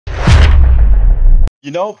You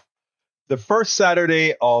know, the first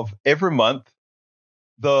Saturday of every month,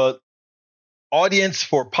 the audience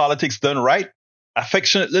for Politics Done Right,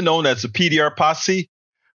 affectionately known as the PDR Posse,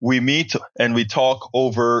 we meet and we talk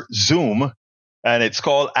over Zoom. And it's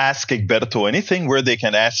called Ask Egberto Anything, where they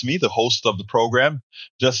can ask me, the host of the program,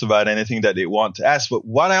 just about anything that they want to ask. But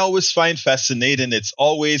what I always find fascinating, it's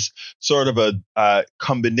always sort of a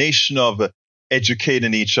combination of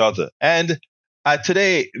educating each other. And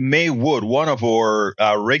today, May Wood, one of our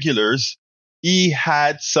regulars, he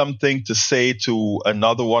had something to say to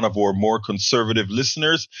another one of our more conservative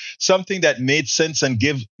listeners, something that made sense and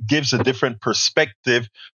gives a different perspective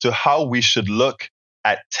to how we should look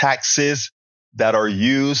at taxes that are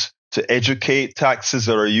used to educate, taxes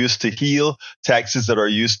that are used to heal, taxes that are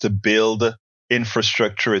used to build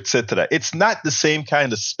infrastructure, etc. It's not the same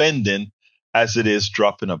kind of spending as it is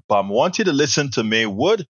dropping a bomb. I want you to listen to May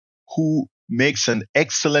Wood, who makes an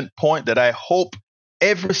excellent point that I hope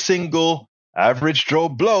every single average Joe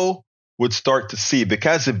Blow would start to see,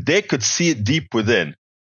 because if they could see it deep within,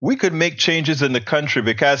 we could make changes in the country,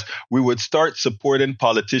 because we would start supporting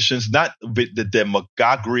politicians, not with the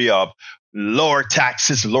demagoguery of lower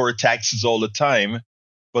taxes all the time,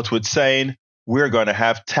 but with saying we're going to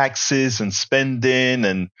have taxes and spending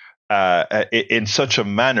and in such a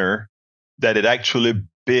manner that it actually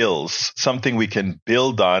builds something we can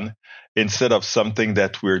build on, instead of something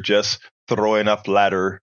that we're just throwing up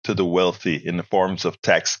ladder to the wealthy in the forms of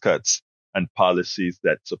tax cuts and policies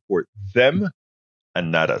that support them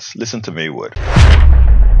and not us. Listen to Maywood.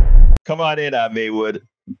 Come on in, Maywood.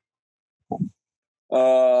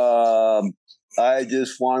 I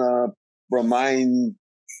just want to remind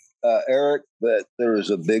Eric that there is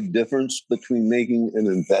a big difference between making an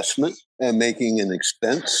investment and making an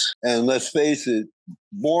expense. And let's face it,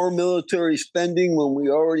 more military spending when we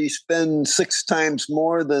already spend 6 times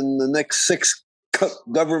more than the next 6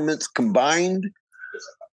 governments combined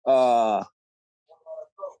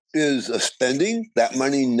is a spending. That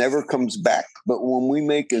money never comes back. But when we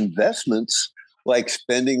make investments, like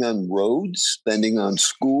spending on roads, spending on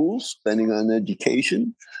schools, spending on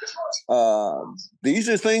education, these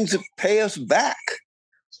are things that pay us back.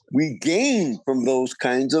 We gain from those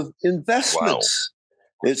kinds of investments. Wow.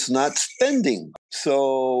 It's not spending.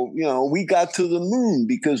 So, we got to the moon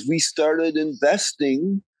because we started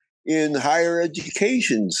investing in higher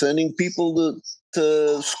education, sending people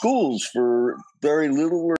to schools for very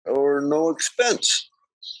little or no expense.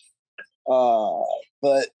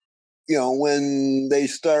 But when they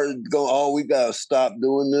started going, we got to stop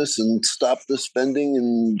doing this and stop the spending,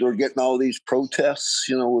 and they're getting all these protests,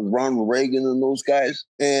 with Ronald Reagan and those guys.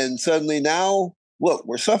 And suddenly now, look,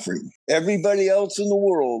 we're suffering. Everybody else in the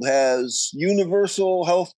world has universal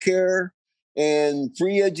health care and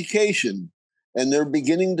free education, and they're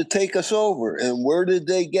beginning to take us over. And where did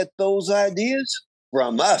they get those ideas?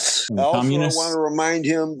 From us. I also want to remind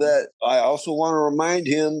him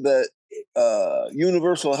that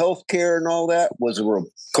universal health care and all that was a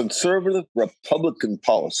conservative Republican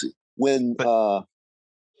policy. When what's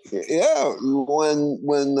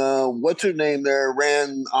her name there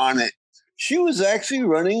ran on it, she was actually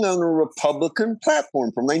running on a Republican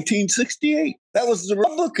platform from 1968. That was the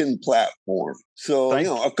Republican platform. So,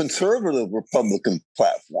 a conservative Republican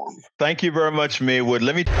platform. Thank you very much, Maywood.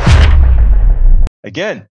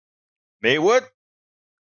 Again, Maywood,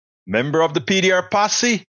 member of the PDR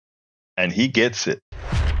Posse, and he gets it.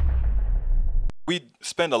 We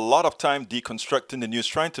spend a lot of time deconstructing the news,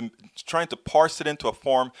 trying to parse it into a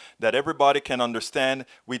form that everybody can understand.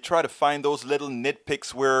 We try to find those little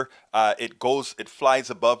nitpicks where it flies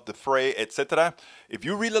above the fray, etc. If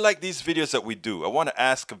you really like these videos that we do, I want to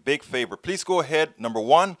ask a big favor. Please go ahead, number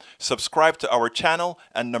 1, subscribe to our channel,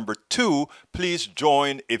 and number 2, please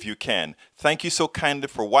join if you can. Thank you so kindly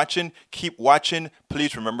for watching. Keep watching.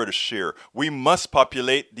 Please remember to share. We must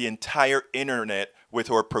populate the entire internet with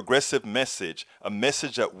our progressive message, a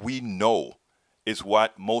message that we know is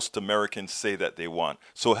what most Americans say that they want.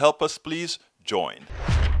 So help us, please join.